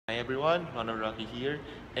Hi everyone, Ronald Rocky here,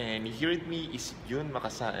 and here with me is Jun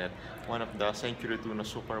Macasaet, one of the Century Tuna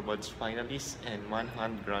Superbods Finalist and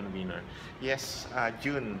Manhunt Grand Winner. Yes,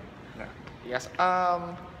 Jun. Yes,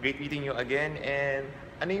 great meeting you again. And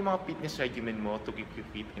ano yung mga fitness regimen mo to keep you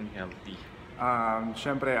fit and healthy?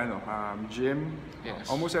 Siyempre, gym,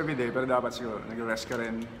 Yes. almost every day, pero dapat siguro nag-rest ka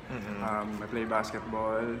rin. I play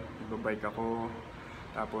basketball, nag-bike ako,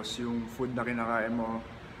 tapos yung food na kinakain mo,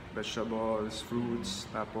 vegetables,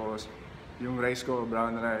 fruits, tapos yung rice ko,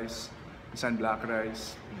 brown rice, minsan black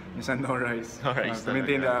rice, minsan no rice, No rice to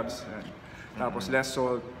maintain the talaga. abs. Tapos less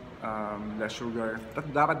salt, less sugar.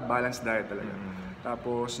 Dapat balanced diet talaga.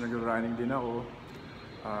 Tapos nag-running din ako,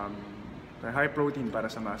 high protein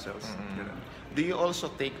para sa muscles. Ganun. Do you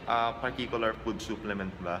also take a particular food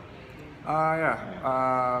supplement ba? Yeah.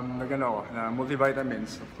 Nagano ako, na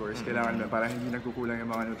multivitamins, of course. Kailangan na para hindi nagkukulang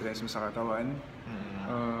yung mga nutrients mo sa katawan.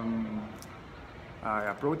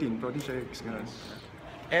 Protein shakes, ganun.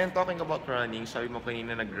 And talking about running, sabi mo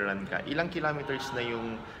kanina nag-run ka. Ilang kilometers na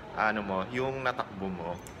yung yung natakbo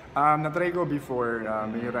mo? Na-try ko before,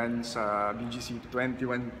 may run sa BGC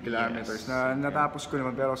 21 kilometers. Yes. Natapos ko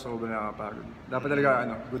naman pero sobrang nakapagod. Dapat talaga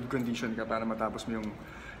good condition ka para matapos mo yung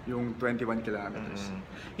 21 kilometers.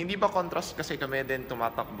 Hindi ba contrast kasi kami din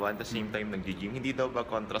tumatakbo at the same time nag-gym? Hindi daw ba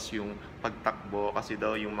contrast yung pagtakbo kasi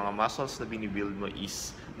daw yung mga muscles na binibuild mo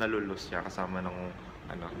is nalulus siya kasama ng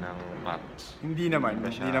ng fats? Hindi naman.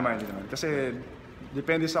 Kasi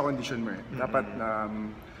depende sa condition mo eh. Dapat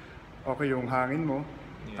okay yung hangin mo,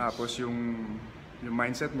 tapos yung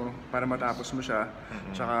mindset mo para matapos mo siya.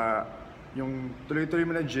 Tsaka yung tuloy-tuloy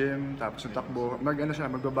mo na gym, tapos yung takbo,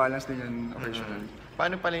 magbabalance din yan occasionally.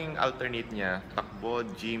 Paano pala yung alternate niya? Takbo,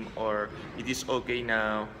 gym, or it is okay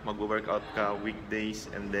na mag-workout ka weekdays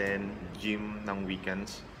and then gym ng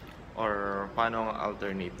weekends? Or paano ang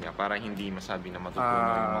alternate niya para hindi masabi na matutunan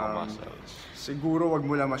yung mga muscles? Siguro wag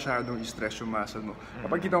mo lang masyadong i-stress yung muscle mo.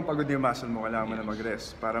 Kapag kita mong pagod yung muscle mo, kailangan mo na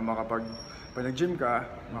mag-rest para pag nag-gym ka,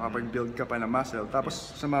 makapag-build ka pa ng muscle,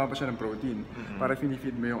 tapos samahan pa siya ng protein para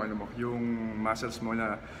feed mo yung muscles mo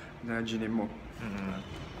na gym mo.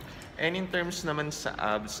 And in terms naman sa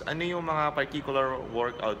abs, ano yung mga particular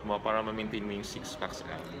workout mo para ma-maintain mo yung six-packs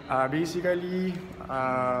ka? Basically,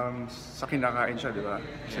 sa kinakain siya, di ba?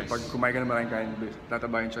 Kasi pag kumain ka ng maraming kain,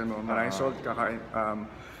 tatabayin siya mo. Maraming salt,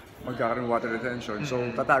 magkakaroon water retention. So,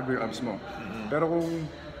 tatago yung abs mo. Pero kung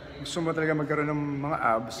gusto mo talaga magkaroon ng mga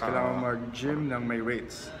abs, kailangan mag-gym ng may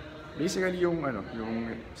weights. Basically, yung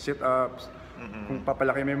sit-ups, kung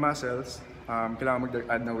papalaki mo yung muscles, kailangan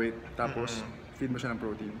mag-add na weight. Tapos, feed mo siya ng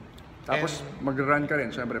protein. Tapos mag-run ka rin,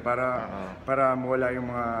 syempre, para mawala yung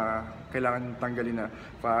mga kailangan tanggalin na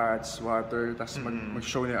fats, water, tapos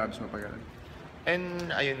mag-show na yung abs mo pag gano'n. And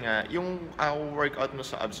ayun nga, yung workout mo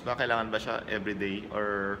sa abs ba, kailangan ba siya everyday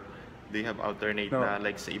or do you have alternate na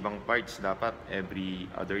like sa ibang parts dapat every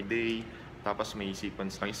other day? Tapos may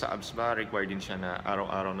sequence lang. Sa abs ba, required din siya na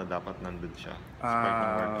araw-araw na dapat nandun siya?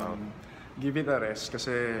 Give it a rest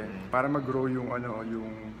kasi para mag-grow yung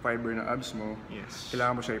fiber ng abs mo,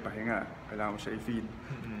 kailangan mo siya ipahinga, kailangan mo siya i-feed.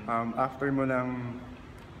 After mo ng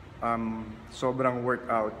sobrang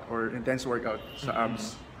workout or intense workout sa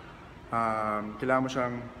abs, kailangan mo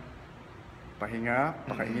siyang pahinga,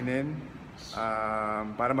 pakainin,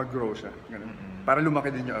 para mag-grow siya. Ganun. Para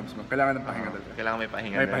lumaki din yung abs mo, kailangan ng pahinga talaga. Kailangan may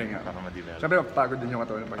pahinga din para ma-develop. Siyempre, pagod din yung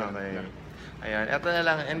katawan. Ayan, eto na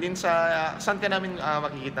lang. And din saan ka namin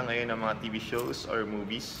makikita ngayon ng mga TV shows or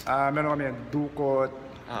movies? Meron kami Dukot,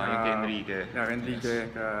 yung kay Enrique. Enrique,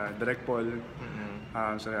 Direct Paul,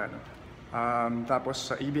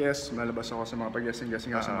 tapos sa EBS, malabas ako sa mga pag-guessing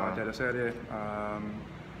sa mga teleserye.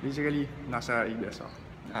 Basically, nasa EBS ako.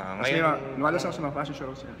 Kasi numalas ako sa mga fashion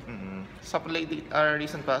shows. Sa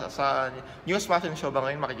recent pa, sa newest fashion show ba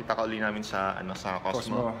ngayon, makikita ka uli namin sa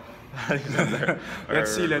Cosmo?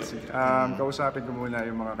 Let's see. Kausapin ko muna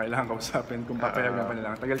yung mga kailangan kausapin kung papayagan pa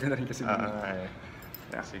nila. Tagal ka na rin kasi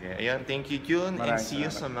Sige. Ayan, thank you, Jun. And see you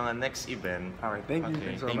sa mga next event. Okay, thank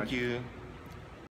you. Thank you.